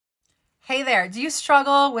Hey there, do you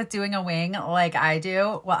struggle with doing a wing like I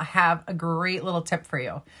do? Well, I have a great little tip for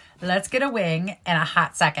you. Let's get a wing in a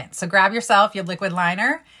hot second. So grab yourself your liquid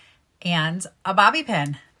liner and a bobby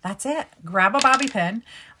pin. That's it. Grab a bobby pin.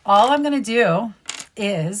 All I'm going to do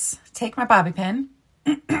is take my bobby pin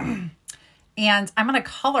and I'm going to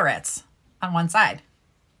color it on one side.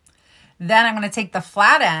 Then I'm going to take the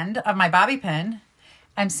flat end of my bobby pin.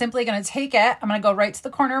 I'm simply going to take it. I'm going to go right to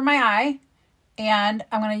the corner of my eye. And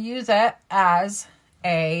I'm going to use it as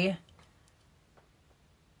a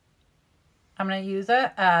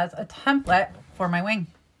template for my wing.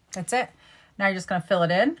 That's it. Now you're just going to fill it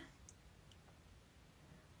in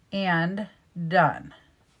and done.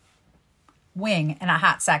 Wing in a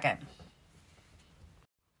hot second.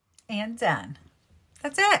 And done.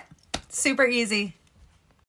 That's it. Super easy.